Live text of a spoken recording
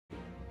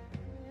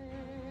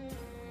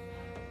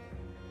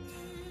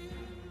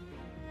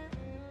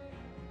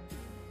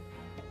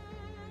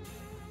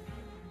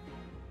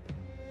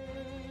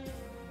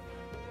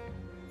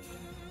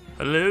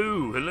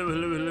Hello, hello,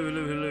 hello, hello,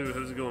 hello, hello.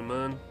 How's it going,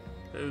 man?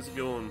 How's it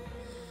going?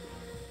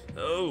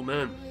 Oh,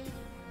 man.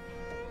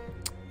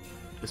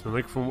 Is my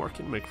microphone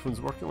working? Microphone's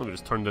working. Let me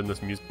just turn down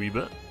this music a wee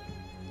bit.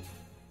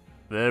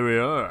 There we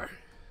are.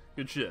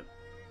 Good shit.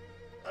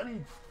 I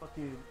need to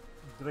fucking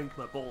drink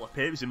my bottle of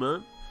Pepsi,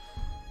 man.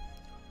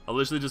 I'll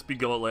literally just be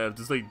going like I've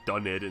just like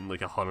done editing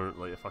like a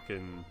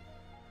fucking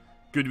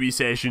good wee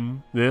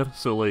session there.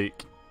 So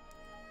like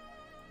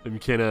I'm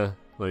kinda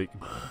like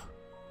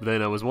but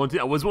then I was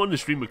wanting to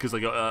stream because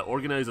like I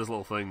organised this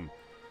little thing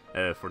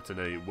for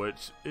tonight,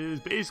 which is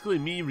basically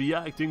me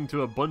reacting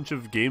to a bunch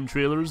of game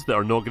trailers that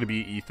are not going to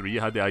be E3.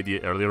 I had the idea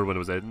earlier when I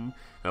was editing, and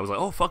I was like,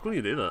 oh fuck, when do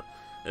you do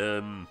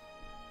that?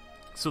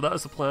 So that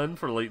was the plan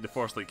for like the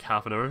first like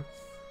half an hour.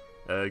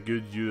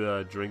 Good,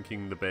 you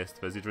drinking the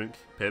best fizzy drink?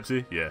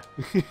 Pepsi? Yeah.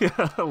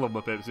 I love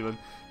my Pepsi, man.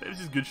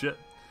 Pepsi's good shit.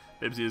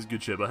 Pepsi is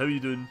good shit. But how are you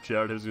doing,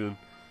 Chard? How's it going?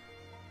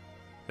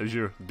 How's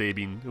your day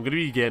been? I'm going to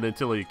be getting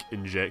into like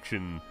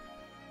injection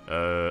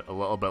a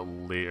little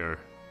bit later.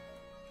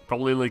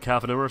 Probably in like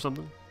half an hour or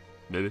something?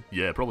 Maybe?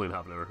 Yeah, probably in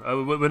half an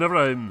hour. Whenever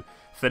I'm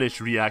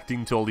finished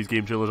reacting to all these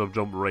game trailers, I'll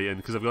jump right in,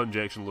 because I've got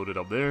injection loaded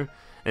up there.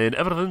 And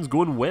everything's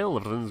going well.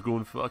 Everything's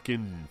going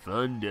fucking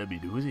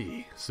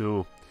fun-dabby-doozy.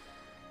 So,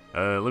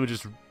 let me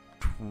just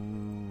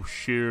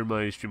share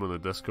my stream on the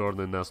Discord, and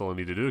then that's all I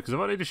need to do, because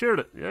I've already shared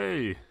it.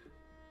 Yay!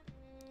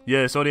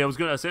 Yeah, sorry,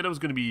 I said I was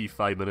going to be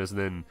 5 minutes, and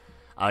then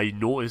I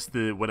noticed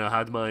that when I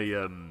had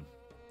my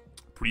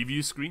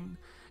preview screen,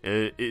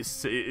 it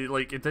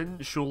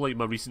didn't show like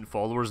my recent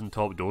followers and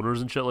top donors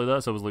and shit like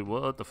that, so I was like,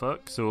 what the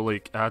fuck? So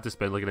like I had to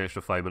spend like an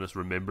extra 5 minutes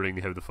remembering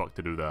how the fuck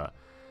to do that.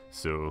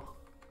 So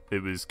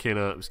it was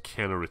kinda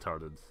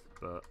retarded.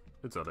 But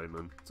it's alright,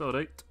 man. It's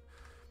alright.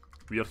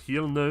 We are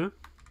here now.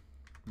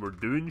 We're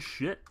doing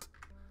shit.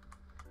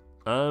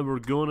 And we're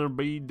gonna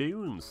be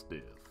doing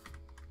stuff.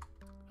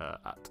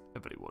 At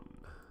everyone.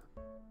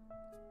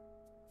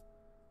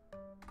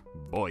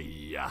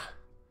 Boy.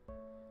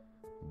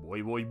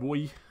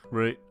 Boy.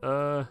 Right,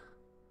 I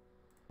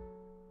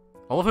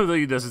love how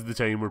like, this is the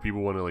time where people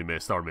want to like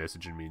start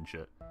messaging me and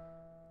shit.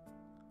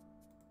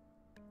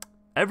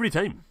 Every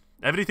time.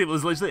 It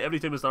was literally every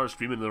time I started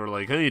streaming, they were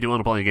like, hey, do you want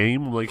to play a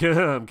game? I'm like,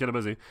 yeah, I'm kinda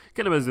busy.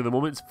 Kinda busy at the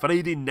moment. It's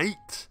Friday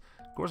night.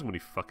 Of course I'm gonna be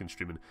fucking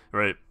streaming.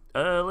 Right,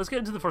 let's get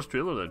into the first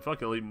trailer then.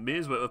 Fuck it, like, may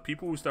as well, if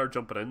people start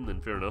jumping in,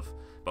 then fair enough.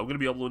 But I'm gonna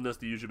be uploading this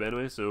to YouTube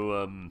anyway,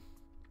 so,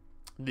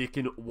 they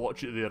can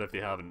watch it there if they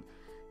haven't.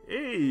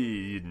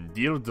 Hey,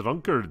 dear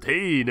drunkard.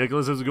 Hey,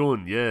 Nicholas, how's it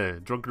going? Yeah,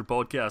 Drunkard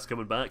Podcast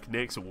coming back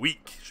next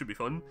week. Should be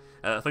fun.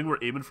 I think we're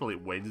aiming for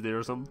like Wednesday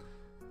or something.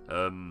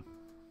 But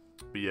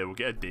yeah, we'll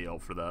get a day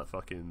out for that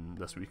fucking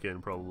this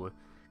weekend probably.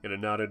 Gonna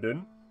narrow it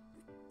down.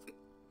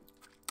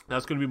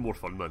 That's gonna be more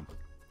fun,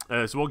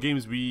 man. So what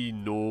games we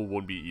know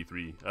won't be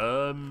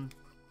E3?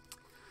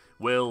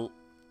 Well,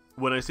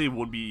 when I say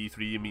won't be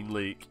E3, I mean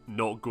like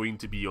not going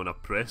to be on a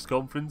press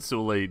conference.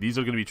 So like these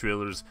are going to be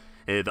trailers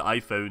that I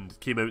found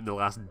came out in the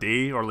last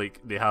day, or like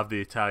they have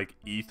the tag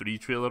E3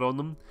 trailer on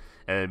them,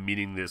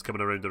 meaning that it's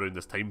coming around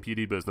this time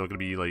period, but it's not going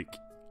to be like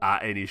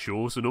at any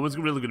show, so no one's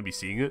really going to be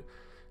seeing it.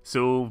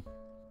 So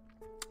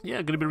yeah,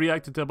 I'm going to be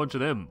reacting to a bunch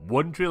of them.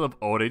 One trailer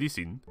I've already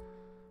seen,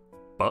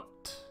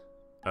 but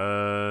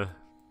I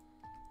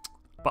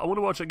want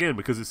to watch it again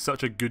because it's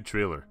such a good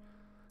trailer.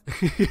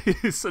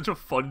 It's such a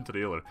fun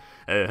trailer.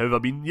 How have I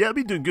been? Yeah, I've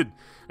been doing good.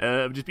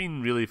 I've just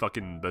been really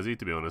fucking busy,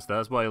 to be honest.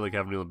 That's why like I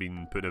haven't really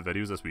been putting out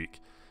videos this week.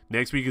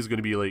 Next week is going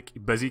to be like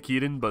busy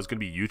Kieran, but it's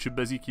going to be YouTube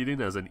busy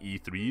Kieran, as in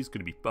E3. It's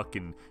going to be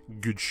fucking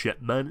good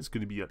shit, man. It's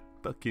going to be a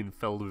fucking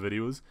filled with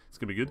videos. It's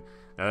going to be good.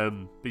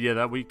 But yeah,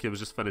 that week I was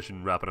just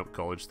finishing wrapping up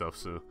college stuff,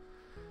 so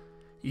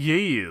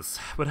yes.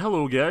 But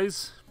hello,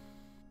 guys.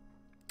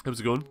 How's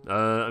it going?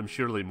 I'm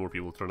sure like more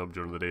people will turn up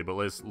during the day, but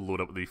let's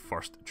load up the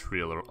first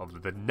trailer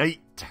of the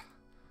night.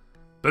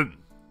 Boom.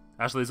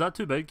 Actually, is that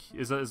too big?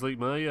 Is like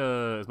my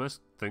is my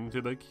thing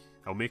too big?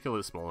 I'll make it a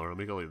little smaller. I'll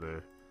make it like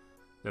there.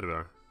 There we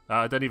are.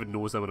 I didn't even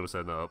notice that when I was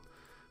setting that up.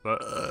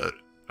 But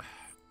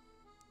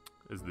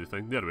is the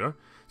thing. There we are.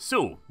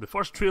 So, the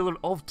first trailer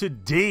of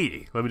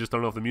today. Let me just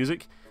turn off the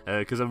music,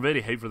 because I'm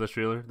very hyped for this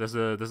trailer. This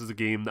is a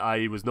game that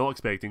I was not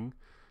expecting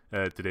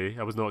today.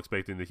 I was not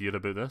expecting to hear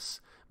about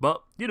this,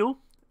 but you know,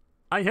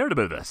 I heard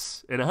about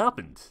this, and it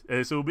happened.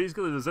 So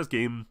basically, there's this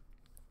game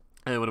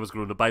when I was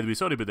growing up. By the way,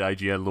 sorry about the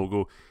IGN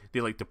logo.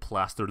 They like to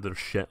plaster their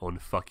shit on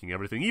fucking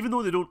everything, even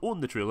though they don't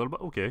own the trailer,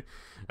 but okay.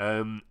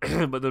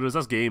 But there was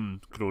this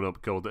game growing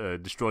up called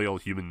Destroy All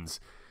Humans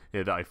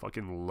that I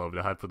fucking loved.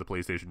 I had for the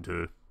PlayStation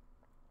 2.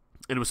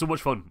 And it was so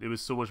much fun. It was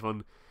so much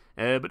fun.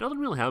 But nothing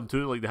really happened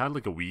to it. Like, they had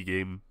like a Wii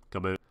game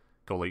come out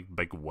called like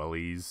Big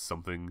Willy's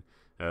something.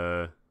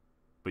 But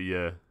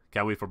yeah.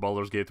 Can't wait for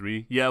Baldur's Gate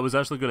 3. Yeah, I was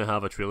actually going to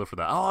have a trailer for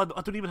that. Oh,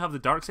 I don't even have the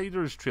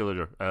Darksiders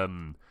trailer.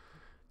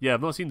 Yeah,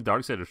 I've not seen the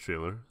Darksiders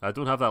trailer. I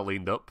don't have that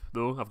lined up,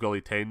 though. I've got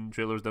like 10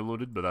 trailers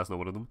downloaded, but that's not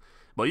one of them.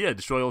 But yeah,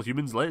 Destroy All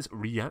Humans, let's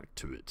react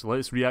to it.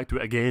 Let's react to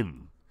it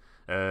again.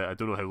 I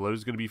don't know how loud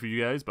it's going to be for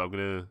you guys, but I'm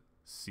going to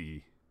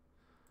see.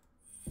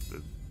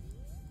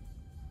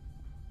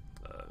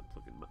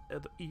 Fucking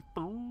the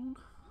iPhone.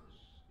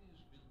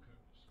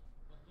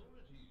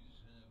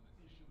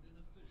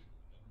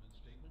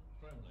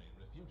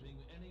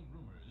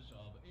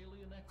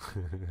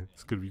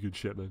 It's gonna be good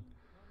shit, man.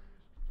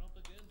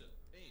 Propaganda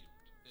aimed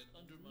at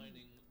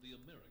undermining the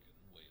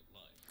American way of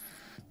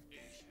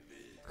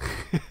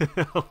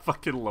life. I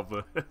fucking love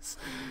this.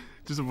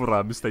 Just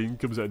Rammstein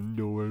comes out of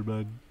nowhere,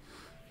 man.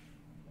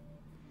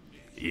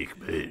 Ich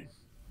bin.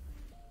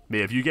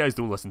 Mate, if you guys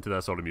don't listen to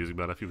that sort of music,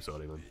 man, I feel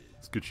sorry, man.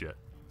 It's good shit.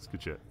 It's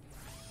good shit.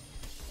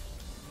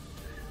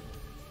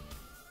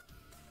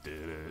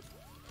 Did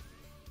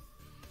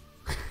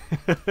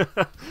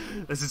it.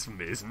 This is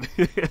amazing.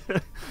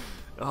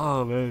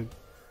 Oh, man.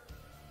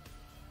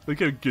 Look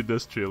how good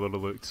this trailer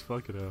looks.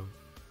 Fucking hell.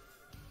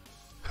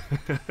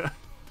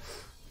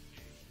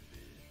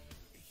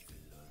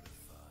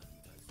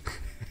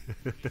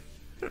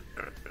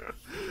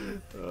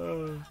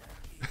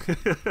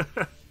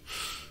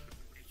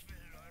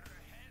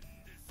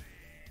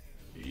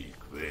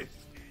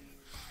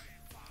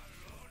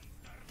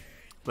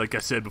 Like I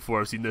said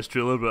before, I've seen this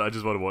trailer, but I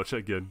just want to watch it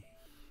again.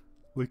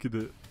 Look at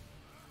it.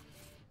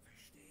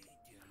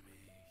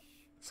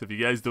 So if you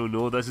guys don't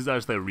know, this is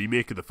actually a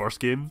remake of the first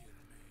game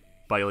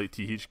by like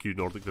THQ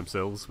Nordic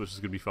themselves, which is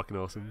going to be fucking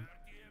awesome.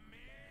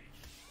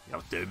 Ja,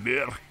 der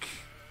Merk.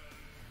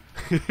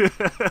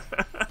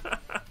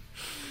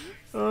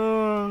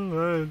 Oh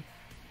man.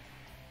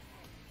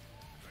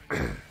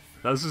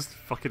 That's just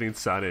fucking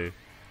insanity.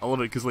 I love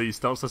it because like he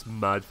starts this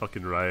mad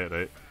fucking riot,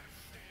 right?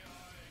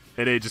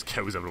 And then he just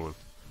kills everyone.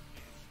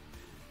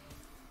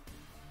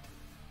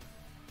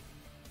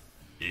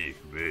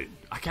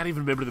 I can't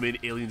even remember the main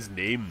alien's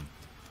name.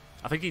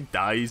 I think he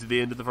dies at the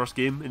end of the first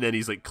game, and then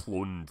he's like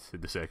cloned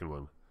in the second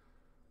one.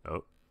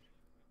 Oh.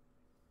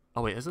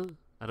 Oh wait, is it?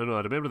 I don't know,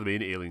 I remember the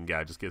main alien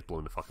guy just gets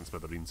blown to fucking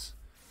smithereens.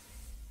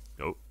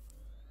 Oh.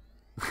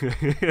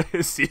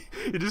 See,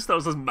 he just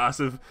starts this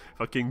massive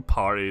fucking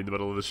party in the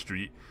middle of the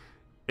street.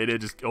 And it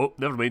just, oh,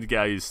 never mind, the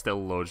guy is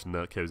still lodged in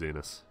that cow's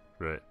anus.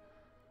 Right.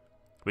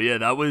 But yeah,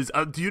 that was,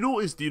 do you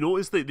notice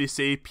that they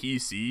say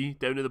PC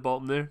down at the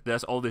bottom there?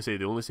 That's all they say,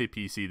 they only say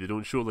PC, they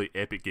don't show like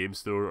Epic Game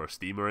Store or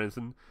Steam or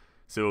anything.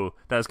 So,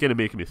 that's kind of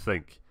making me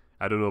think.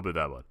 I don't know about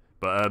that one.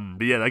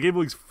 But yeah, that game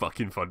looks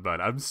fucking fun, man.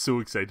 I'm so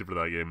excited for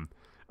that game.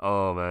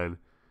 Oh, man.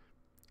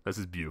 This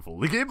is beautiful.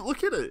 The game,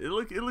 look at it.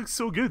 It looks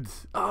so good.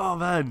 Oh,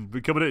 man.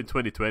 But coming out in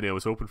 2020, I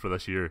was hoping for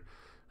this year.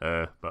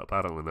 But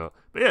apparently not.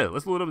 But yeah,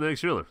 let's load up the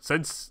next trailer.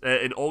 Since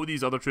in all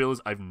these other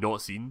trailers, I've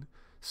not seen.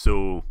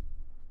 So,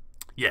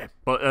 yeah.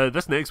 But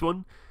this next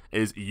one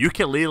is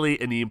Yooka-Laylee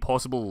in the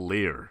Impossible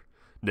Lair.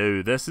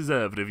 Now, this is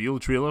a reveal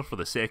trailer for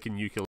the second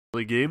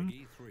Yooka-Laylee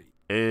game.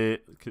 Is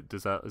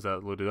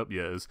that loaded up?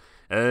 Yeah, it is.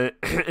 And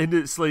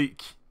it's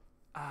like,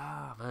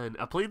 man,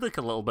 I played like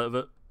a little bit of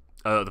it,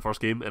 the first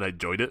game, and I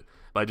enjoyed it,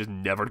 but I just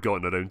never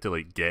gotten around to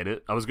like getting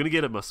it. I was gonna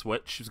get it on my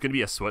Switch. It was gonna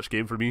be a Switch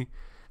game for me,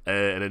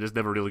 and I just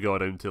never really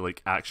got around to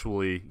like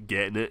actually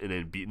getting it and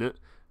then beating it.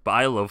 But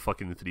I love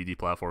fucking 3D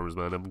platformers,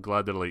 man. I'm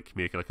glad they're like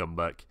making a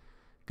comeback,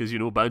 because you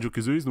know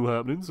Banjo-Kazooie's no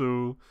happening,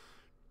 so.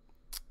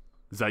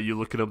 Is that you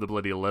looking up the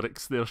bloody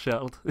lyrics there,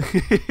 Shattered?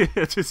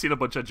 I just seen a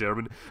bunch of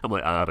German. I'm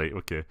like, right,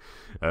 okay.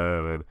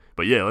 Man.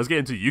 But yeah, let's get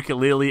into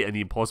Yooka-Laylee and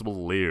the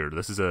Impossible Lair.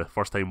 This is a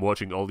first time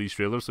watching all these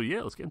trailers, so yeah,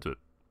 let's get into it.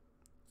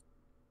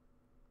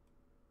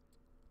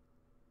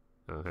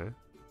 Okay.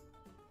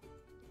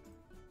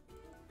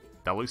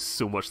 That looks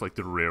so much like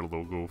the Rare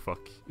logo,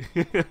 fuck.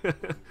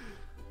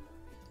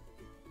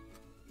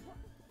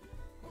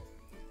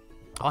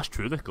 Oh, that's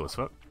true, Nicholas,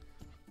 fuck.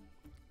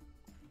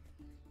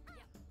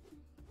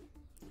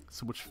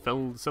 So much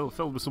filled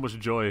with so much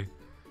joy.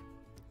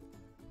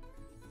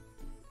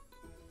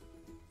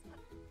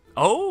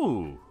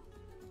 Oh!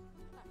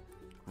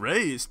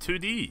 Right, it's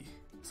 2D.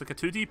 It's like a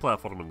 2D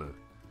platformer now.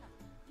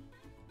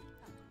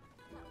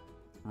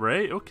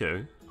 Right,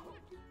 okay.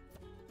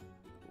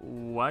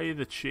 Why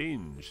the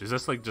change? Is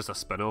this like just a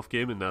spin-off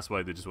game and that's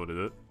why they just want to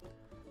do it?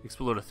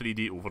 Explore a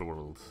 3D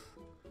overworld.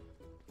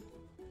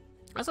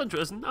 That's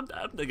interesting. I'm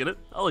digging it.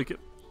 I like it.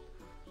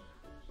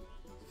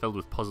 Filled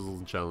with puzzles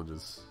and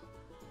challenges.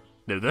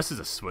 Now this is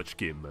a Switch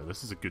game, man.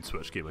 This is a good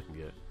Switch game I can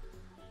get.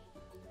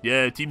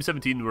 Yeah, Team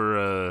 17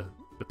 were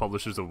the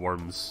publishers of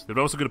Worms. They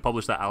were also going to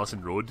publish that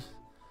Allison Road,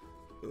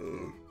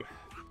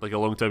 like a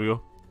long time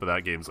ago. But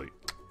that game's like,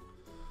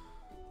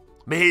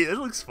 mate, it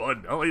looks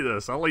fun. I like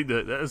this. I like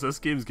that. This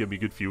game's giving me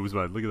good feels,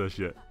 man. Look at this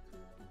shit.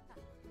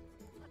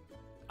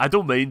 I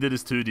don't mind it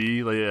as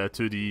 2D, like a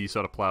 2D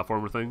sort of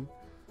platformer thing.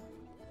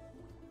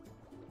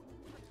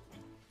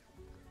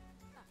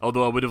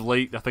 Although I would have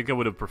liked, I think I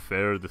would have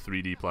preferred the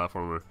 3D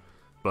platformer.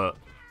 But,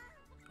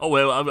 oh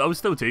well, I would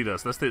still take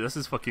this. This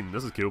is fucking,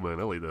 this is cool, man.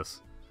 I like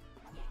this.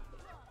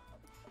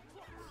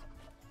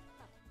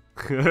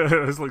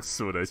 This looks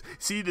so nice.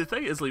 See, the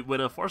thing is, like,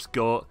 when I first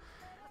got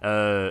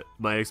my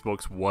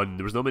Xbox One,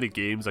 there was not many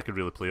games I could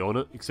really play on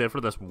it, except for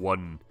this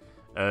one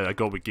I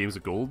got with Games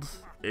of Gold.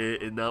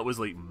 And that was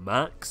like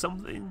Mac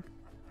something?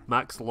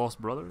 Mac's Lost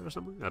Brother or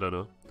something? I don't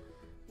know.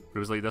 It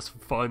was like this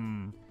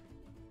fun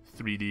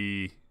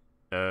 3D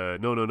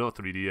No, not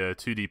 3D.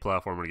 2D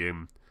platformer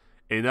game,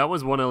 and that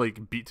was one I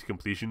like beat to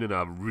completion, and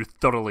I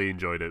thoroughly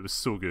enjoyed it. It was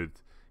so good.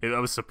 I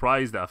was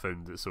surprised that I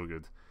found it so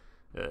good.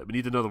 We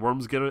need another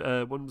Worms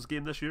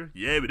game this year.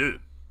 Yeah, we do.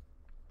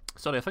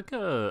 Sorry, I think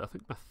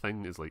my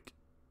thing is like.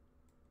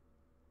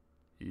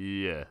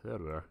 Yeah, there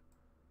we are.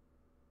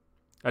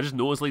 I just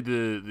noticed like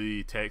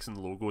the text and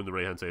the logo on the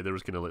right hand side there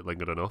was kind of like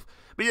lingering off.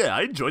 But yeah,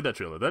 I enjoyed that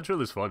trailer. That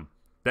trailer's fun.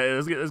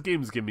 This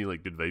game's giving me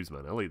like good vibes,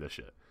 man. I like this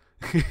shit.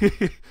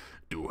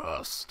 Du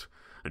hast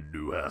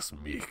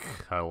mich.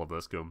 I love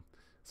this game.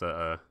 Is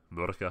that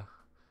Murica?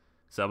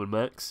 Sam and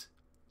Max?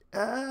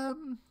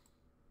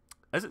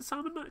 Is it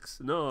Sam and Max?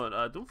 No,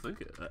 I don't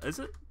think it is.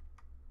 It?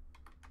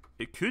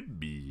 It could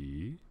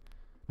be.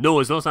 No,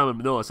 it's not Sam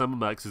and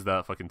Max is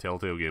that fucking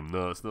Telltale game.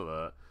 No, it's not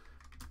that.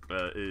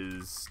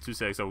 Is 2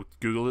 seconds. I'll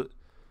Google it.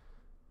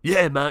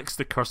 Yeah, Max: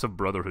 The Curse of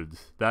Brotherhood.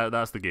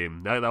 That's the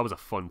game. That was a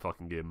fun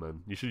fucking game,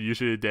 man. You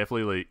should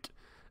definitely like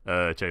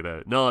check that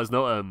out. No, it's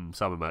not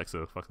Sam and Max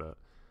though. Fuck that.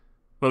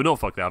 Well, no,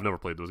 fuck that. I've never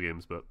played those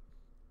games, but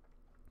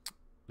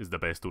it's the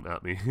best. Don't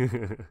at me.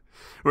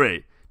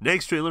 Right.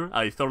 Next trailer.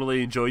 I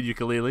thoroughly enjoyed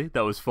Yooka-Laylee.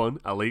 That was fun.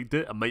 I liked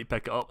it. I might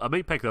pick it up. I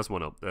might pick this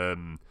one up.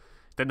 Didn't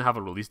have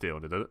a release date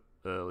on it, did it?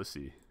 Let's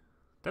see.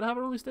 Did it have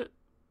a release date?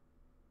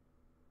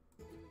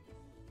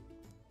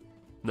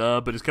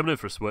 Nah, but it's coming out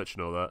for Switch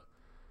and all that.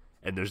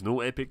 And there's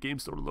no Epic Game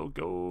Store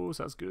logo,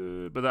 so that's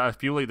good. But I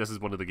feel like this is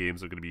one of the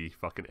games that are going to be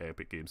fucking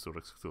Epic Game Store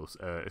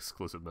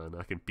exclusive, man.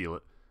 I can feel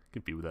it. I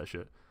can feel that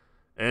shit.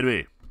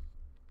 Anyway,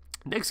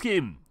 next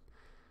game.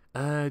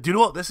 Do you know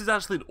what? This is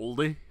actually an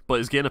oldie,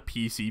 but it's getting a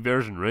PC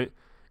version, right?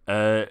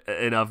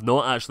 And I've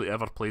not actually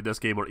ever played this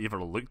game or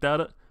ever looked at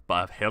it, but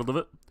I've heard of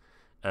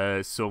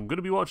it. So I'm going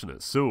to be watching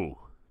it. So,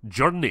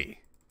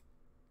 Journey.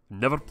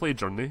 Never played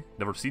Journey.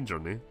 Never seen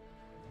Journey.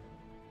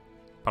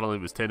 Apparently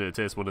it was 10 out of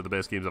 10, one of the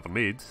best games ever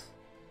made.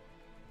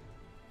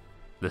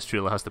 This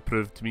trailer has to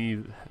prove to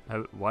me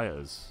why it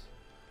is.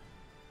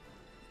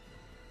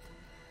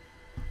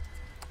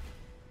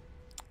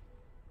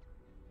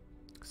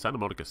 Santa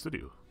Monica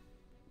Studio.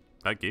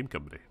 That game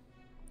company.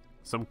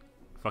 Some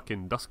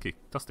fucking dusty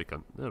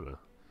cunt. There we go.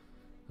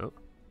 Oh.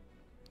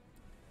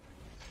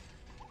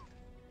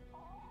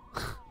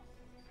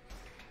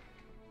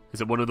 Is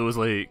it one of those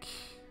like...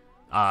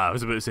 I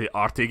was about to say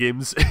Arte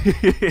games.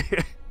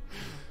 It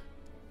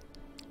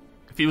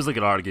feels like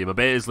an art game. I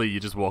bet it's like you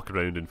just walk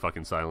around in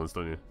fucking silence,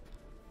 don't you?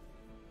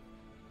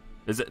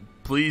 Is it?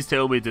 Please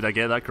tell me, did I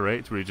get that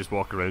correct? Where you just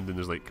walk around and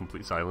there's like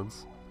complete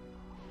silence?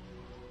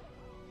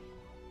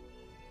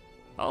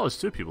 Oh, there's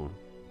 2 people.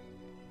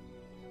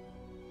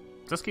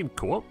 Is this game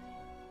co-op?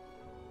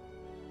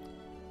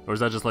 Or is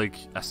that just like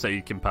a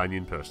side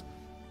companion person?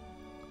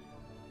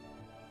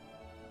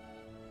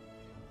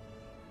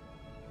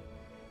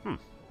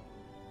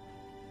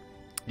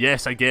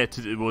 Yes, I get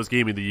it was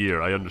Game of the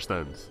Year, I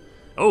understand.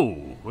 Oh,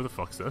 what the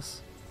fuck's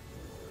this?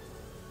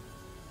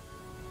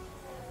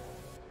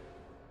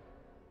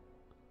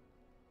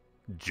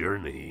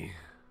 Journey.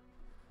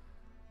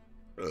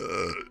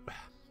 I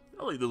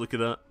like the look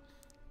of that.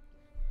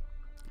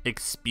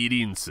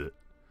 Experience it.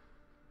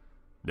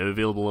 Now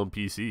available on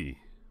PC.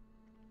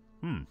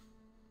 I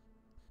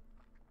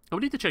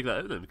would need to check that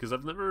out then, because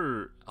I've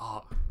never...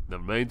 Oh,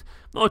 never mind.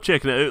 I'm not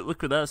checking it out.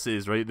 Look what that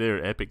says right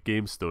there. Epic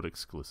Game Store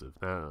exclusive.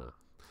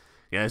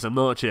 Yes, I'm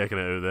not checking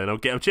it out then. I'll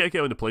check it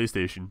out on the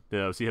PlayStation.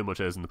 Yeah, I'll see how much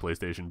it is in the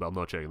PlayStation, but I'm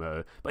not checking that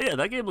out. But yeah,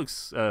 that game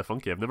looks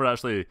funky. I've never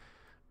actually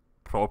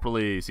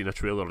properly seen a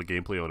trailer or a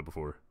gameplay on it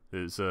before.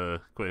 It's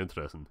quite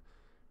interesting.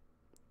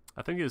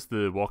 I think it's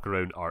the walk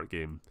around art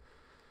game.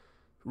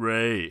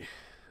 Right.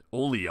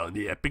 Only on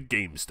the Epic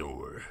Game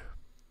Store.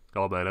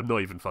 Oh man, I'm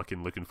not even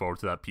fucking looking forward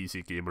to that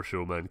PC Gamer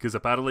show, man. Because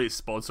apparently it's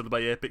sponsored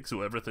by Epic,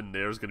 so everything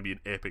there is going to be an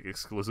Epic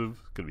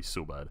exclusive. It's going to be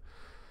so bad.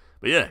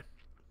 But yeah.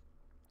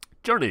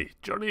 Journey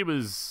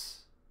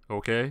was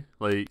okay.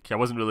 Like, I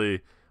wasn't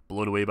really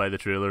blown away by the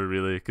trailer,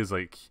 really. Because,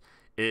 like,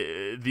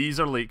 these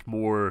are, like,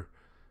 more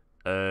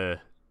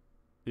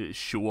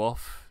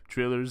show-off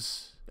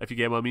trailers, if you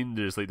get what I mean.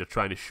 There's, like, they're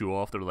trying to show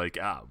off. They're like,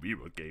 we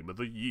were Game of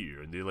the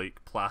Year. And they,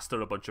 like, plaster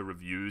a bunch of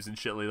reviews and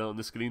shit like that on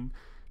the screen.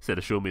 Instead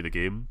of showing me the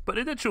game. But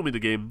it did show me the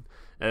game.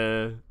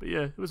 But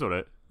yeah, it was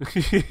alright.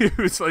 It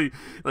was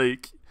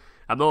like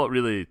I'm not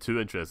really too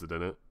interested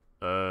in it.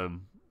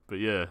 But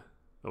yeah,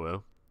 oh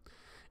well.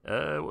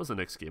 What was the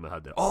next game I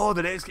had there? Oh,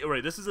 the next game.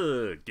 Right, this is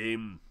a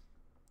game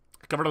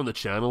covered on the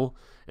channel.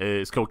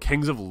 It's called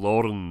Kings of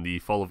Lorne: The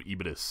Fall of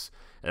Ibris.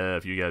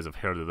 If you guys have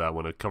heard of that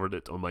one, I covered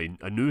it on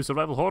a new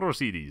survival horror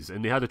series,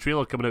 and they had a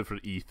trailer coming out for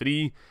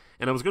E3,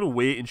 and I was gonna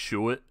wait and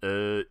show it,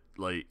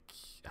 like,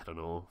 I don't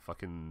know,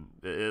 fucking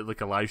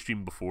like a live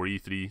stream before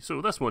E3.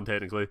 So this one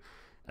technically,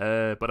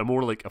 but a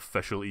more like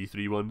official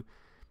E3 one.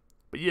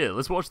 But yeah,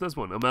 let's watch this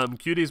one. I'm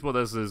curious what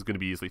this is gonna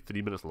be. It's like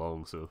 3 minutes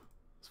long, so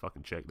let's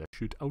fucking check that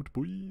shit out,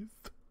 boys.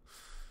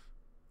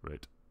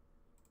 Right.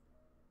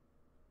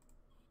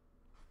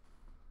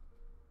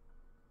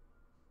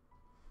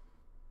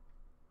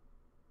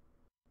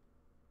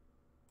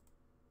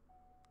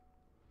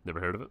 Never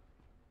heard of it.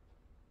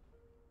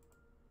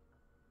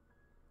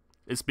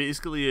 It's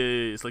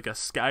basically it's like a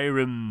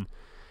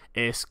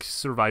Skyrim-esque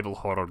survival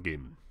horror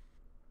game.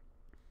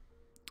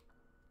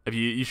 If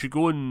you should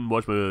go and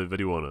watch my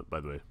video on it, by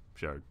the way,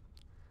 Sharon.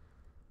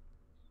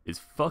 It's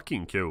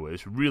fucking cool.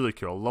 It's really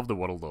cool. I love the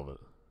world of it.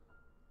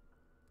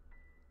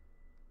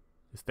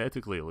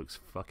 Aesthetically, it looks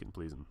fucking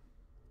pleasing.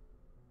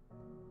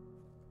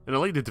 And I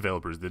like the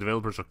developers. The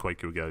developers are quite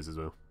cool guys as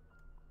well.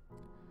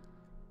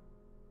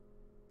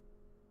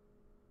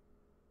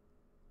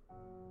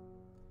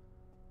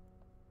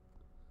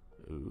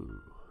 Ooh.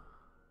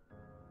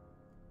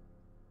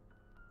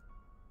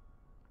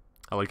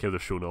 I like how they're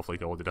showing off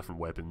like all the different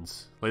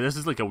weapons. Like this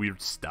is like a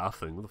weird staff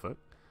thing. What the fuck?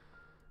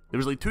 There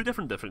was like two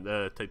different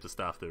types of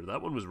staff there.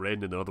 That one was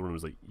red and the other one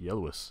was like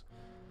yellowish.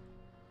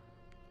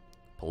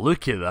 But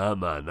look at that,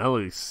 man. That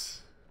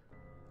looks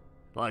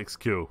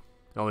cool.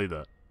 I like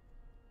that.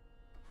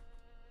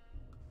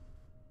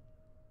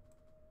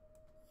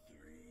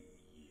 3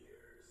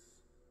 years.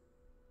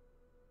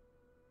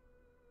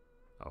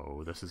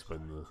 Oh, this is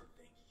when the... To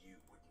think you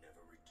would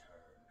never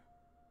return.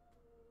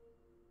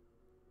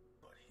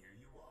 But here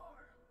you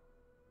are.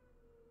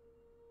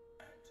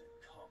 And to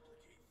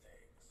complicate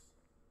things.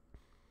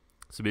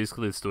 So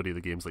basically the story of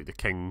the game's like the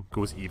king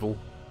goes evil.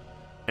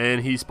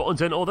 And he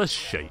spawns in all this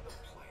shit.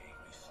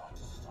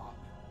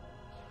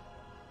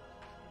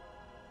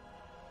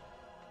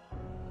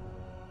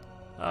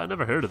 I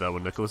never heard of that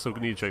one, Nicholas, so we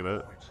need to check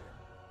that out.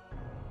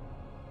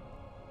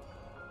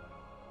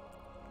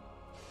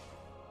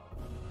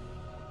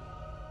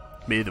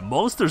 Man, the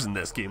monsters in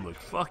this game look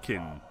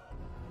fucking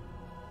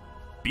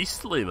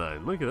beastly,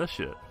 man. Look at this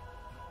shit.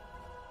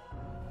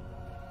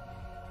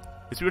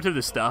 It's weird how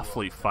the staff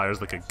like fires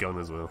like a gun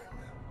as well.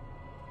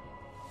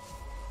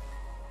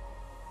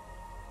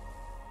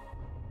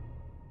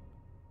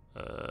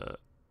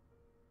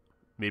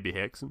 Maybe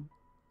hexing?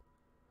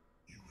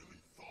 You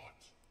really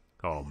thought?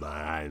 Oh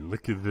man,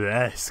 look at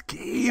this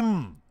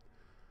game!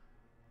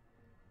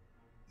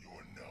 You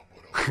are now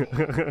but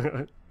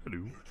a Hello. play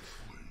your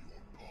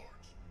part.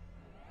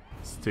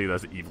 Let's take that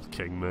as evil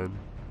king, man.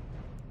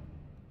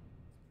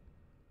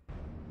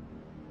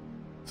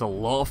 There's a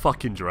lot of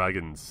fucking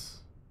dragons.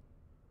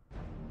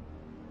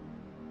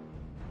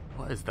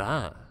 What is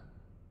that?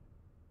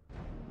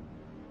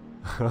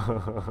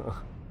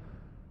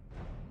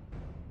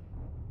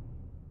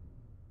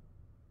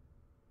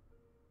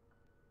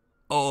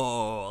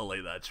 Oh, I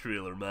like that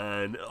trailer,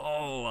 man.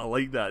 Oh, I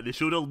like that. They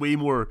showed a way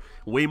more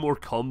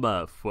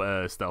combat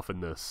stuff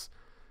in this.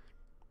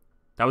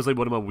 That was like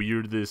one of my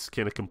weirdest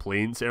kind of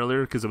complaints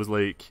earlier, because it was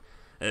like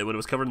when I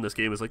was covering this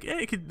game, it was like, yeah,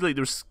 it could like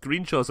there's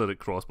screenshots of it,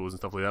 crossbows and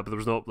stuff like that, but there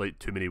was not like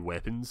too many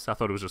weapons. I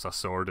thought it was just a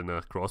sword and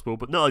a crossbow,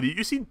 but no,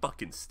 you seen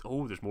fucking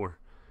oh, there's more.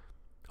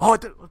 Oh,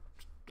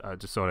 I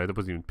just sorry, I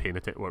wasn't even paying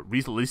attention. What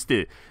release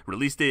date?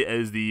 Release date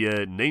is the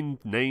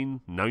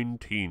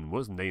 9/9/19.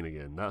 What's 9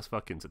 again? That's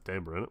fucking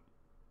September, isn't it?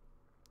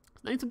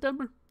 9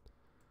 September?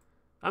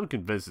 I'm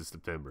convinced it's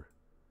September.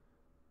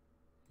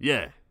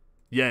 Yeah,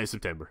 it's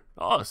September.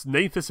 Oh, it's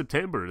 9th of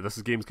September.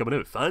 This game's coming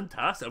out.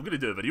 Fantastic. I'm gonna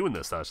do a video on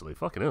this actually.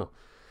 Fucking hell.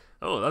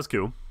 Oh, that's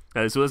cool.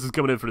 So this is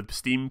coming out for the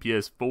Steam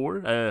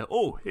PS4.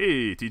 Oh,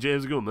 hey TJ,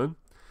 how's it going, man?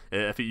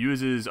 If it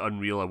uses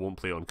Unreal, I won't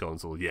play it on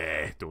console.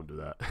 Yeah, don't do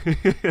that.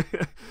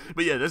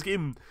 But yeah, this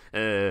game.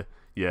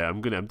 Yeah,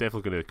 I'm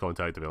definitely gonna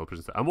contact developers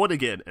and stuff. I want to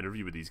get an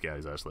interview with these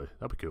guys. Actually,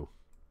 that'd be cool.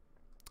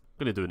 I'm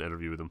gonna do an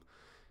interview with them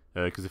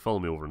because they follow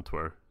me over on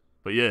Twitter.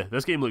 But yeah,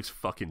 this game looks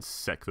fucking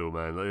sick though,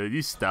 man. Like,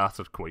 these stats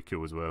are quite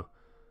cool as well.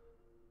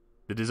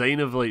 The design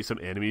of like some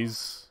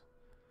enemies,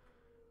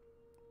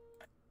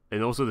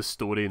 and also the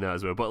story in that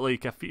as well. But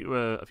like, I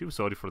feel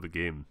sorry for the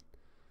game.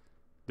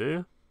 Do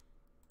you?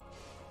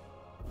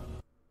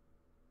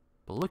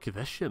 But look at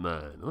this shit,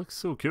 man. It looks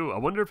so cool. I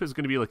wonder if it's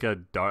going to be like a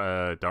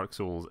Dark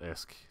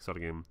Souls-esque sort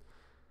of game.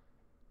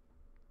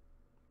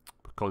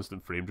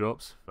 Constant frame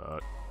drops.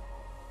 Fuck.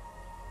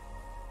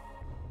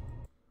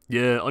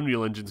 Yeah,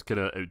 Unreal Engine's kind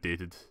of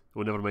outdated.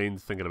 Oh, never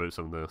mind. Thinking about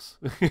something else.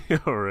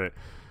 Alright.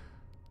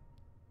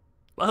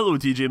 Well, hello,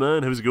 TJ,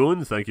 man. How's it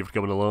going? Thank you for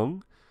coming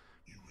along.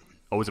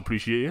 Always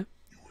appreciate you.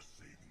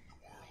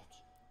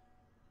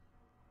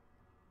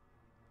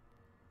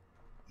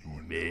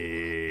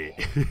 Mate.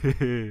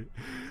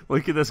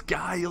 Look at this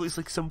guy. He looks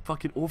like some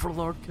fucking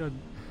overlord cunt.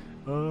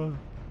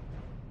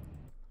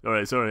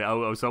 Alright, sorry. I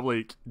was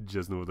like,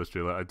 just know this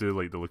trailer. I do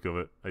like the look of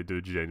it. I do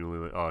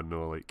genuinely like. Oh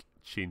no, like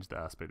change the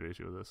aspect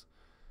ratio of this.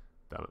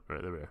 Damn it!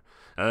 Right, there we are.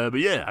 But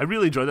yeah, I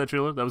really enjoyed that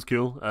trailer. That was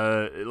cool.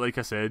 Like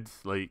I said,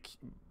 like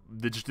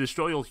the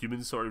destroy all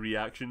humans sort of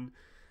reaction.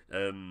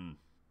 I've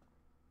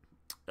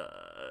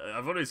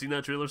already seen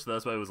that trailer, so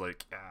that's why I was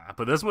like, ah.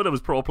 But this one I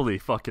was properly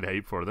fucking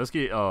hyped for. This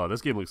game,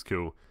 this game looks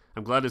cool.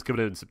 I'm glad it's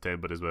coming out in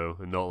September as well,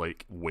 and not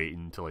like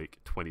waiting to like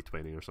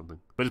 2020 or something.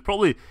 But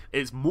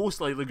it's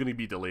most likely going to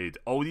be delayed.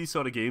 All these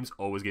sort of games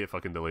always get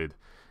fucking delayed.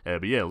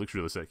 But yeah, it looks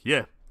really sick.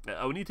 Yeah,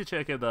 I would need to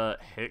check out that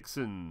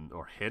Hexen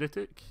or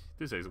Heretic.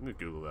 2 seconds, I'm going to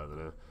Google that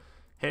now.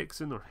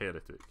 Hexen or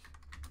Heretic.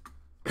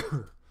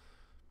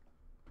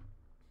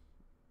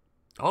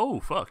 Oh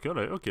fuck! All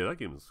right, okay, that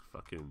game's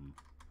fucking.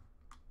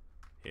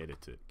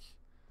 Heretic.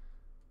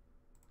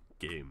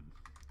 Game.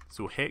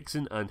 So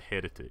Hexen and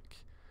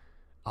Heretic.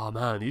 Oh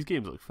man, these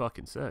games look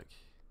fucking sick.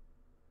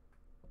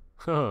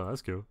 Huh,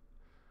 that's cool.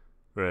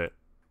 Right.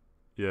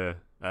 Yeah.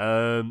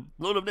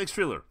 Load up next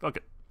trailer. Fuck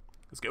it.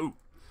 Let's go.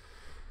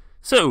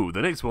 So,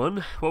 the next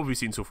one, what have we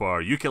seen so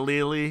far?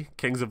 Ukulele,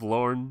 Kings of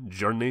Lorne,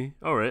 Journey.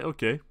 Alright,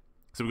 okay.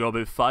 So we've got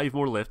about 5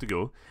 more left to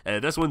go.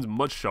 This one's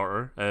much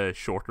shorter.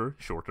 Shorter.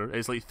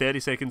 It's like 30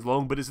 seconds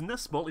long, but it's in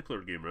this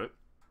multiplayer game, right?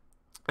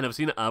 And I've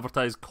seen it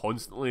advertised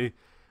constantly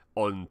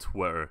on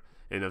Twitter.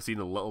 And I've seen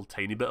a little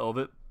tiny bit of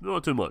it.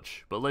 Not too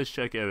much. But let's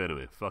check it out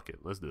anyway. Fuck it.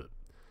 Let's do it.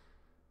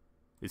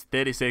 It's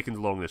 30 seconds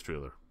long, this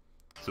trailer.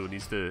 So it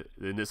needs to...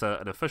 And it's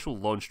an official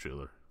launch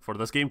trailer for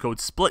this game called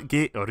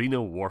Splitgate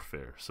Arena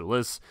Warfare. So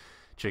let's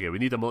check it. We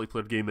need a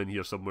multiplayer game in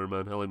here somewhere,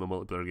 man. I like my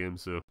multiplayer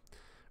games, so...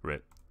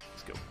 Right.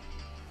 Let's go.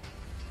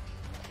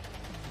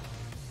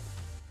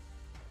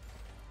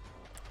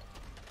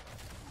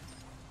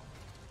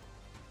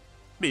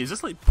 Mate, is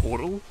this like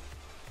Portal?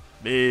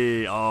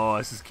 Mate, oh,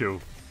 this is cool.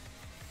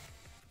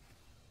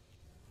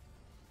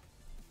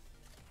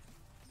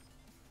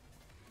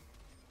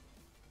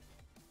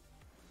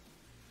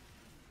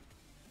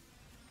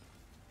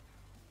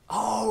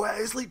 Oh,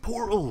 it is like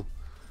Portal.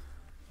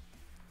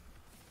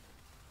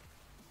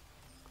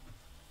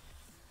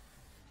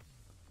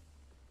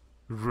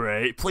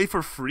 Right, play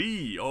for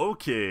free.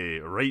 Okay,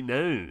 right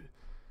now.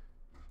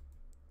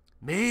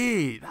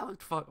 Mate, that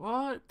looked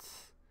what?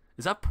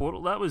 Is that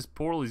Portal? That was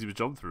Portal as he was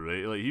jumping through,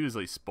 right? Like he was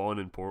like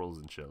spawning portals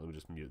and shit. Let me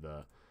just mute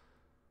that.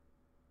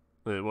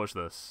 Wait, watch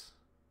this.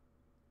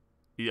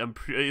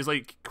 He's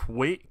like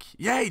Quake.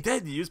 Yeah, he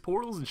did. He used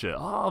portals and shit.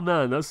 Oh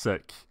man, that's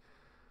sick.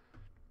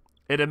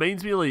 It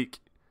reminds me like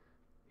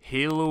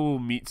Halo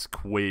meets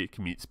Quake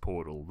meets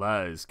Portal.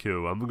 That is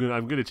cool. I'm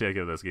gonna check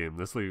out this game.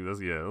 This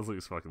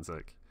looks fucking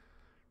sick.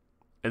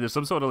 And there's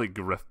some sort of like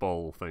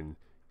griffball thing.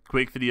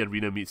 Quake 3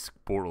 Arena meets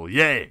Portal.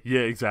 Yeah,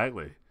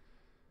 exactly.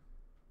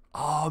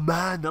 Oh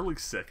man, that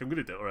looks sick. I'm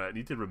gonna do it. Alright, I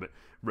need to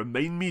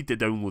remind me to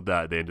download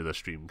that at the end of the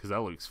stream because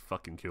that looks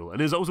fucking cool.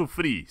 And it's also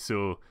free,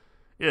 so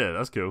yeah,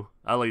 that's cool.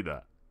 I like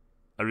that.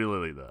 I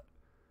really like that.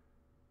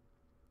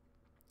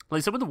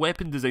 Like some of the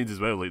weapon designs as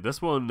well. Like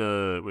this one,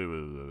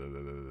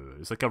 wait.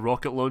 It's like a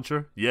rocket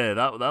launcher. Yeah,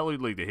 that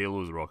looked like the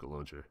Halo's rocket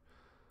launcher.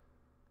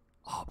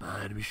 Oh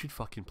man, we should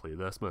fucking play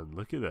this, man.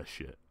 Look at this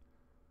shit.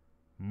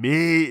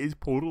 Mate, it's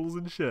portals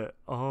and shit.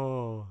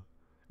 Oh.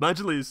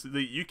 Imagine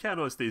like you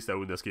cannot stay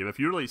still in this game. If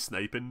you're like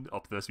sniping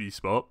up this wee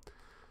spot,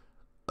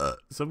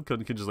 some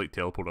cunt can just like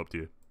teleport up to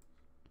you.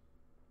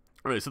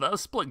 Alright, so that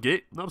was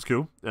Splitgate. That was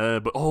cool.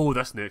 But oh,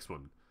 this next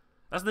one.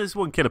 This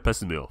one kind of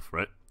pisses me off,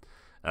 right?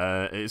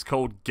 It's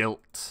called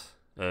Guilt,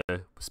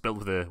 spelled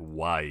with a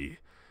Y,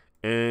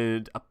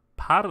 and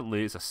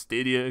apparently it's a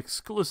Stadia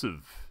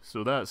exclusive.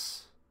 So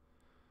that's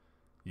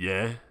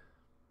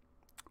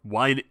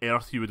why on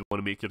earth you would want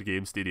to make your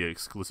game Stadia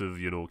exclusive?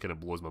 You know, kind of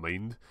blows my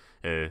mind.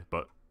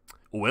 But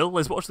oh well,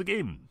 let's watch the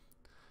game.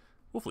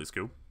 Hopefully it's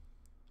cool.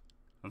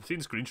 I've seen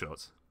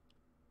screenshots.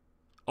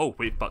 Oh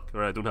wait, fuck.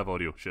 Alright, I don't have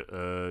audio. Shit.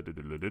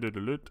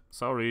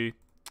 Sorry.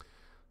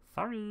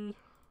 There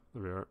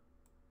we are.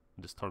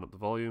 Just turn up the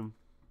volume.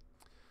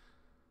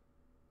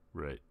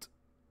 Right.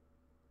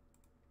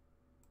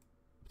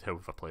 How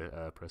if I play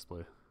it? Press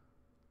play.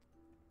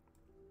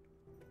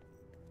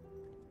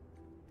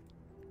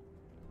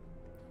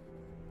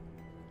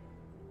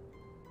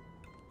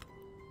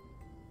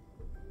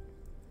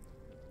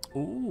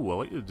 Oh, I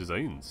like the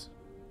designs.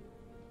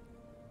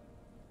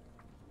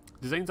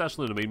 Designs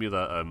actually remind me of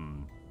that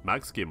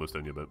Max game I was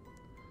telling you about.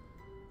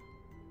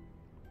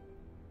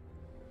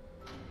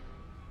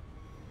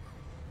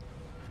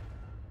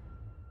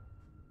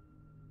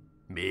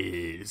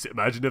 Mate,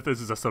 imagine if this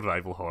is a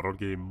survival horror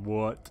game.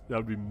 What? That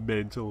would be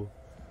mental.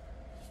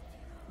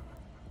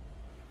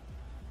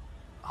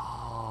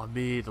 Oh,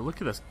 mate, look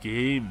at this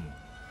game.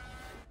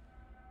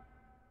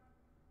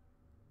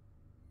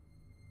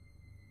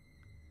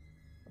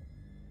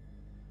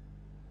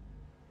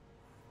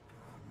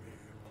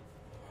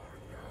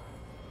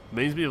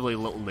 Reminds me of like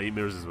Little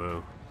Nightmares as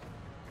well.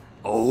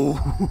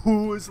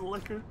 Oh, it's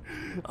liquor.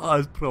 Ah,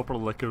 it's proper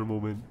liquor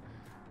moment.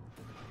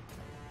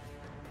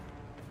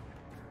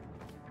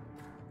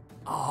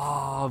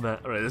 Oh man,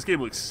 alright, this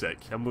game looks sick.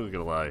 I'm not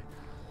gonna lie.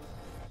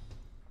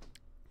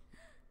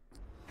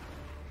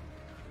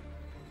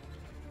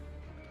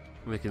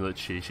 They can like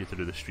chase you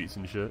through the streets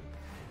and shit.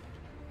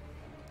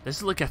 This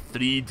is like a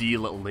 3D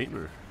Little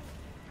Nightmare.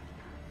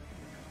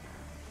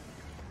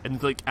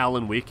 And like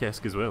Alan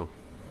Wake-esque as well.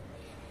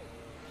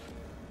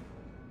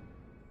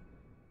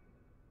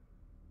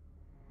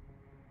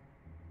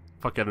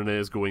 Fuck, internet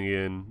is going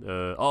in.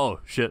 Oh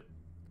shit.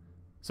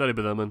 Sorry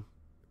about that, man.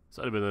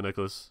 Sorry about that,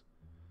 Nicholas.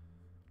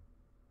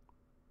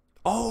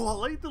 Oh, I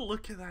like the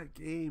look of that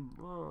game.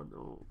 Oh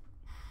no.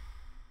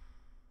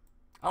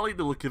 I like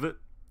the look of it.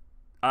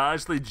 I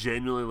actually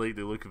genuinely like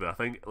the look of it. I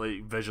think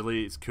like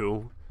visually it's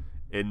cool.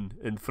 And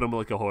from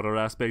like a horror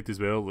aspect as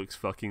well, looks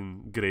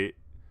fucking great.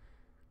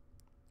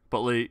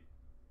 But like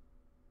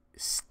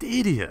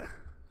Stadia.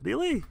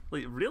 Really?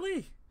 Like,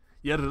 really?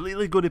 You're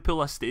really going to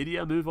pull a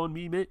Stadia move on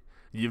me, mate?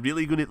 You're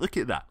really going to look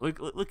at that?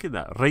 Look at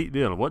that right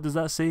there. What does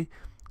that say?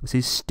 It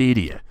says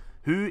Stadia.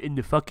 Who in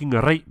the fucking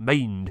right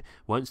mind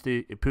wants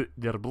to put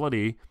their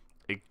bloody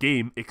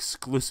game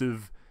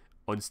exclusive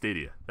on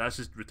Stadia? That's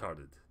just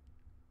retarded.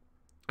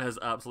 That's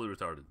absolutely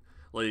retarded.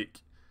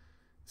 Like,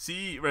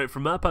 see, right,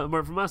 from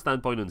my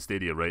standpoint on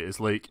Stadia, right, it's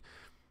like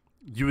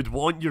you would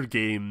want your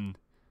game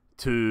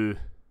to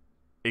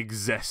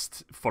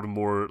exist for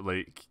more,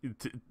 like,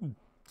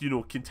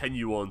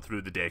 continue on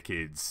through the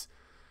decades,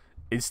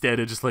 instead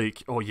of just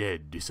like, oh yeah,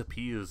 it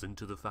disappears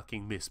into the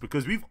fucking mist.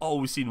 Because we've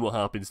always seen what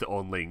happens to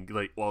online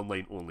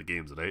only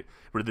games, right?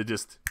 Where they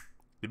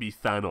be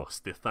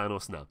Thanos, the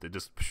Thanos snap, it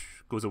just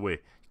goes away.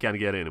 You can't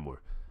get it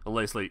anymore.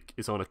 Unless like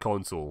it's on a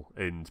console,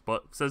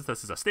 but since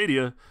this is a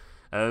Stadia,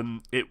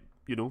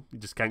 you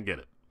just can't get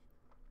it.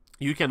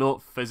 You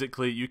cannot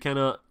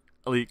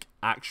like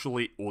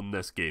actually own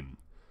this game,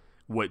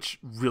 which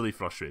really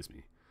frustrates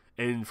me.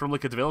 And from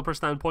like a developer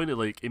standpoint,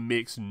 it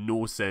makes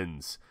no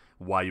sense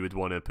why you would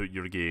want to put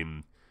your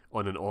game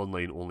on an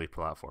online only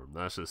platform.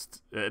 That's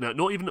just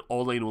not even an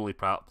online only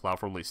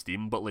platform like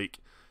Steam, but like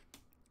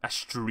a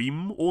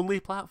stream only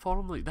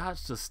platform. Like,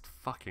 that's just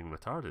fucking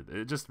retarded.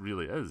 It just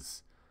really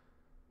is.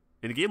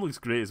 And the game looks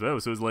great as well.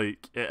 So it's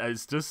like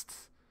it's just,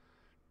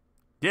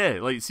 yeah.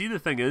 Like, see, the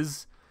thing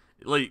is,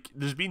 like,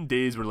 there's been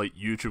days where like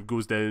YouTube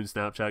goes down,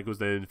 Snapchat goes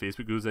down,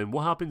 Facebook goes down.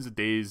 What happens the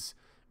days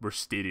where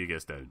Stadia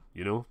gets down?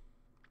 You know,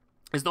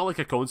 it's not like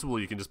a console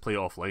where you can just play it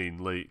offline.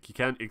 Like, you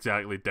can't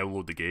exactly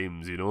download the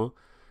games. You know,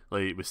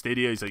 like with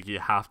Stadia, it's like you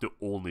have to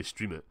only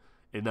stream it,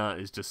 and that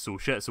is just so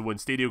shit. So when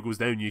Stadia goes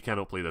down, you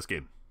cannot play this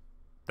game.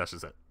 That's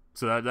just it.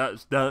 So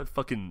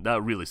that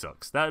really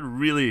sucks. That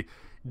really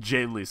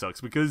genuinely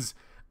sucks, because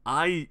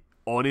I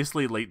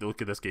honestly like the look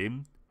of this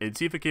game. And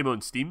see, if it came out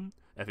on Steam,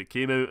 if it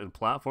came out in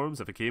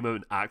platforms, if it came out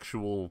in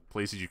actual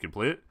places you can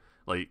play it,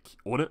 like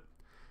own it,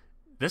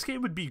 this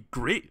game would be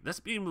great.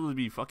 This game would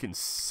be fucking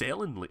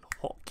selling like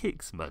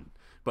hotcakes, man.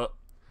 But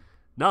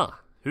nah,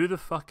 who the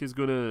fuck is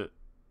gonna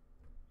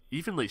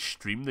even like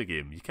stream the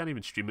game? You can't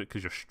even stream it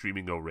because you're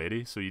streaming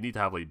already. So you need to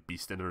have like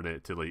beast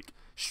internet to like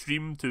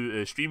stream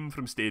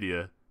from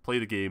Stadia, play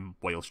the game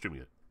while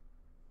streaming it.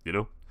 You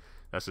know,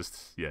 that's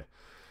just, yeah.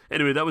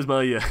 Anyway, that was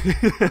my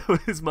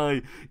that was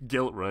my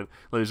guilt rant.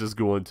 Let's just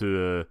go on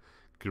to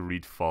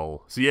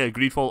Greedfall. So yeah,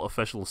 Greedfall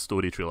official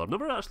story trailer. I've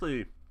never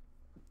actually.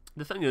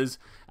 The thing is,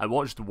 I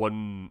watched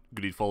one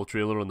Greedfall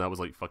trailer, and that was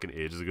like fucking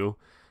ages ago.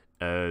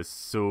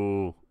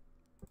 So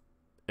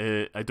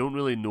I don't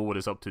really know what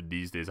it's up to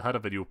these days. I had a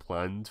video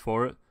planned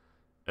for it,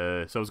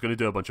 so I was going to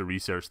do a bunch of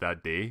research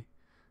that day.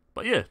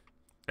 But yeah,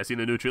 I seen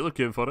a new trailer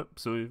came for it,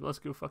 so let's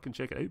go fucking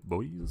check it out,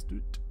 boys. Let's do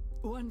it.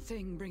 One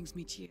thing brings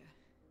me cheer.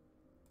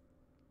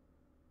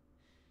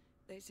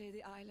 They say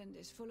the island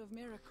is full of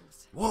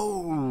miracles.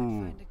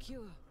 Whoa! Find a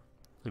cure.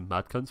 Like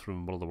mad cunts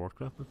from World of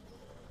Warcraft.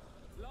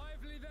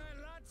 Lively there,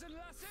 lads and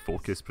lasses!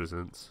 Focus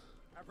presents.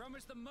 I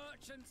promised the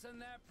merchants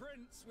and their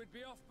prince would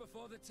be off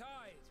before the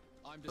tide.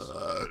 I'm just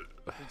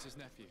Prince's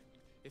nephew.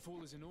 If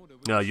all is in order,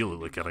 Nah, you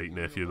look like a right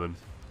nephew, man.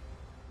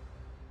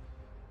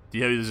 Do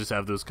you always just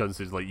have those cunts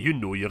who's like, you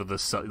know, you're the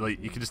son,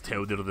 like, you can just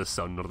tell they're the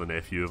son or the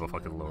nephew of a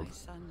fucking lord. My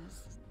son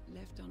is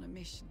left on a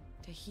mission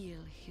to heal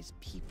his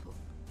people.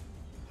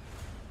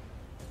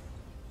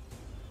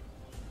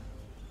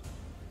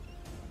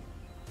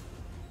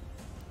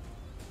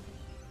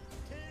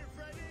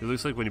 It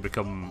looks like when you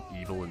become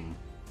evil in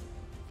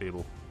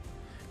Fable.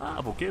 Ah,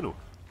 a volcano.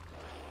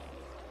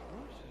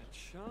 What a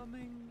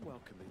charming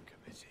welcoming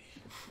committee.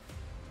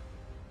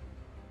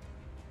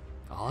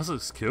 Oh, this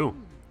looks cool.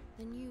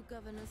 The new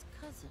governor's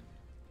cousin.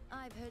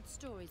 I've heard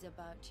stories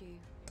about you.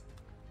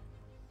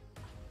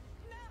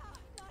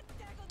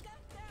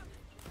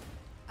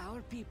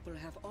 Our people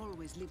have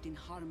always lived in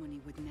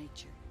harmony with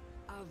nature.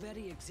 Our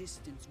very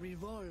existence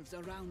revolves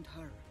around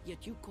her.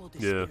 Yet you call the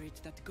spirit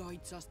that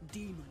guides us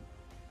demon.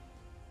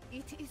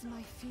 It is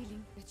my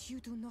feeling that you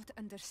do not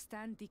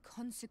understand the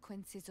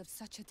consequences of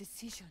such a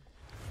decision.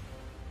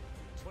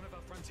 One of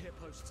our frontier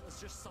posts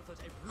has just suffered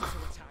a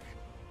brutal attack.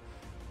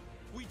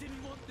 We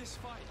didn't want this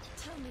fight.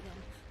 Tell me then,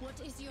 what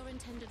is your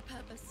intended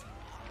purpose?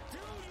 Do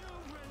you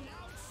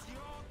renounce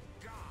your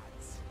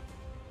gods?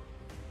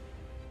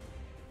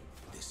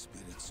 The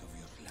spirits of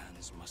your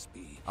lands must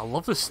be. I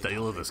love the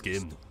style of this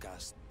game. To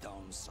cast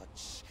down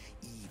such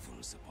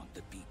evils upon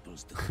the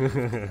peoples.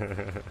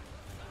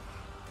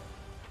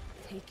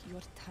 Take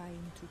your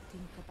time to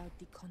think about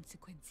the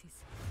consequences.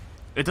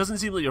 It doesn't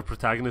seem like your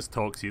protagonist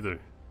talks either.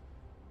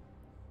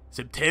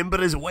 September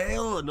as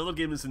well! Another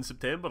game that's in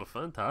September.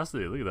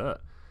 Fantastic, look at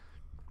that.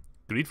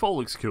 Greedfall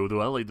looks cool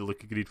though. I like the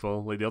look of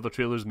Greedfall. Like, the other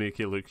trailers make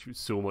it look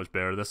so much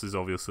better. This is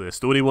obviously a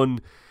story one.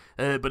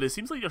 But it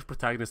seems like your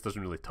protagonist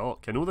doesn't really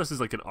talk. I know this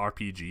is like an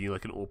RPG,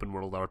 like an open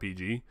world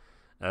RPG.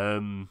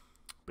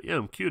 But yeah,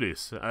 I'm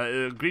curious.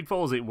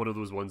 Greedfall is like one of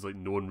those ones like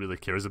no one really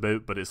cares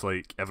about, but it's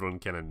like everyone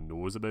kind of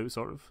knows about,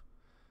 sort of.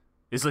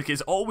 It's like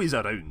it's always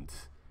around,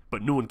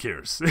 but no one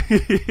cares.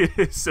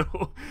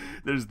 So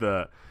there's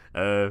that.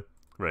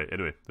 Right,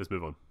 anyway, let's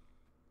move on.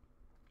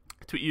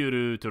 Tweet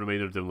you to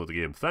remind her to download the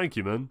game. Thank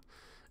you, man.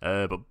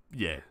 But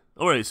yeah.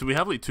 Alright, so we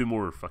have like 2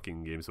 more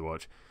fucking games to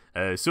watch.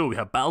 So we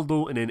have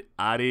Baldo and then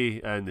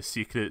Ari and the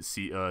Secret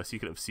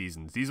of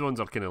Seasons. These ones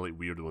are kind of like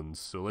weird ones,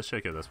 so let's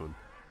check out this one.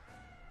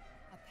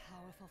 A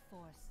powerful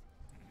force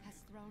has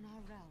thrown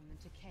our realm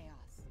into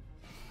chaos.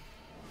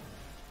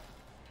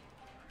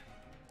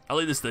 I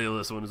like the style of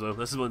this one as well.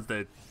 This one's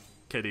the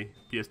kiddie,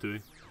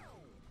 PS2.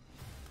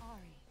 Ari,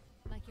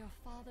 like your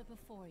father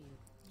before you,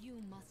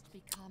 you must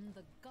become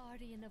the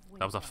guardian of winter.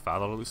 That was a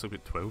father, it looks like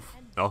about 12.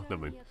 Oh,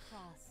 never mind.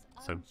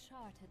 Same.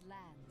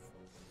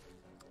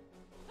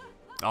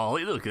 Oh, I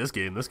like the look of this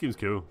game. This game's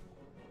cool.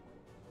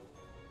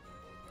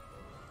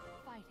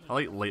 I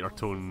like lighter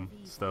tone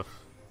stuff.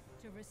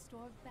 To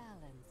restore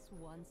balance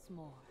once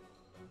more.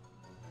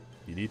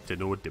 You need to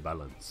know the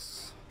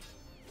balance.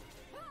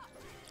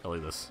 I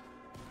like this.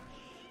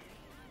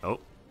 Oh.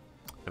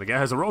 And the guy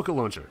has a rocket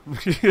launcher.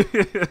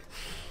 The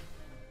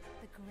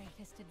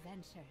greatest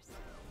adventures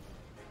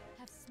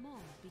have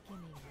small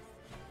beginnings.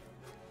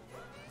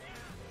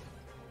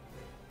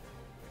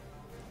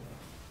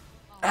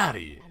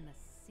 Ari. And the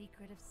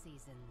secret of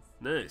seasons.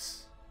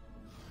 Nice.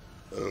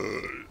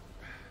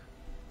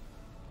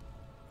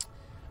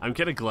 I'm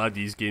kind of glad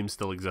these games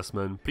still exist,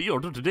 man.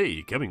 Pre-order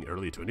today, coming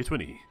early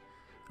 2020.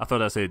 I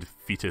thought I said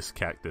fetus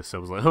cactus. I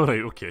was like,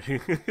 alright,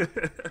 okay.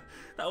 That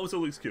also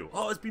looks cool.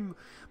 Oh,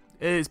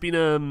 it's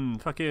been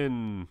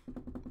fucking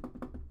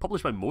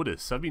published by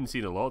Modus. I've been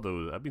seeing a lot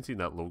though. I've been seeing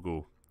that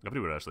logo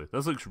everywhere actually.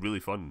 This looks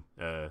really fun.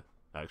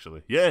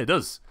 Actually, yeah, it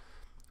does.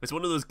 It's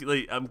one of those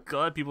like I'm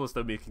glad people are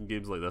still making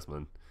games like this,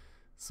 man.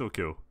 So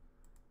cool.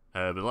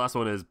 But the last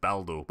one is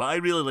Baldo. But I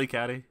really like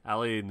Ari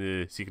and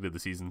the Secret of the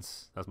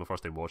Seasons. That's my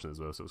first time watching it as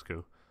well, so it's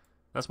cool.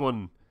 This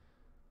one,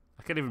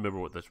 I can't even remember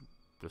what this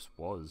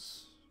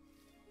was.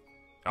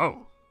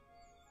 Oh.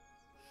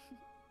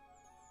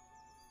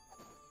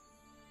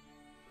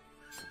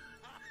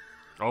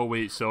 Oh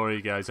wait,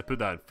 sorry guys, I put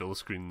that in full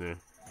screen there.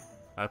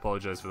 I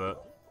apologise for that.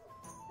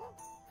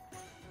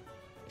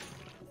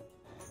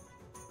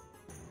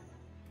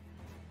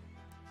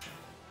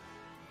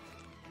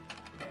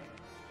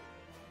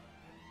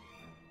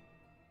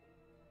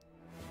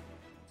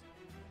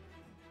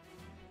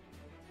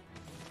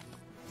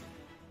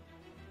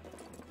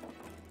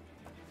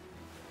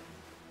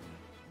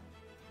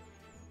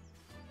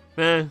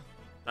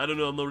 I don't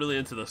know, I'm not really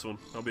into this one,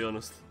 I'll be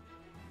honest.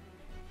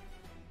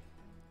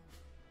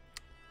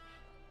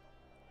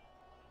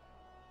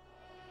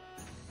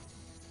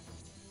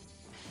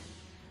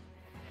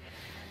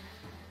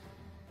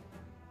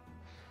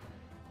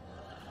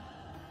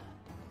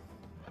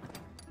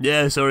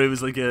 Yeah, sorry, it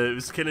was like it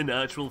was kind of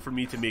natural for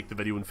me to make the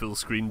video in full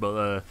screen,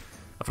 but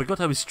I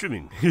forgot I was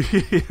streaming.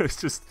 It's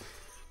just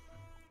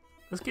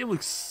this game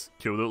looks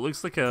cool though. It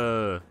looks like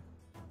a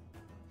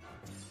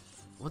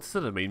what does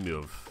it remind me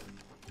of?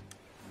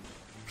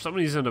 For some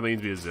reason, it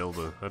reminds me of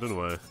Zelda. I don't know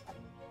why.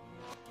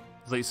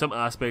 There's like some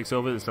aspects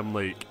of it, and some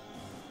like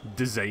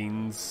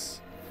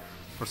designs.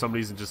 For some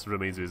reason, just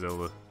reminds me of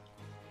Zelda.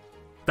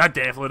 That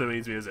definitely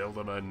reminds me of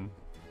Zelda, man.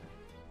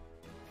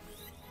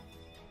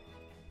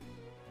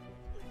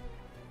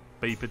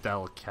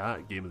 Bipedal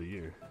Cat Game of the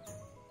Year.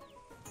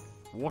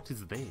 What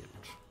is that?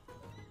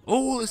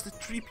 Oh, it's the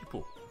tree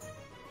people.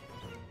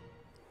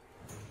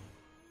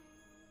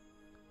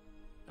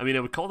 I mean,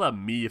 I would call that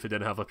me if it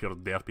didn't have a pure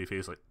derpy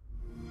face. Like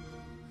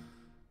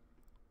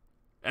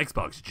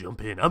Xbox,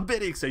 jump in! I'm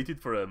very excited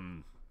for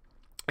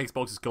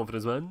Xbox's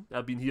conference, man.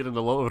 I've been hearing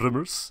a lot of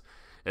rumors,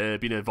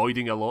 been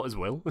avoiding a lot as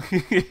well.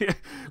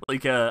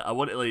 Like I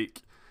want to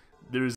like there's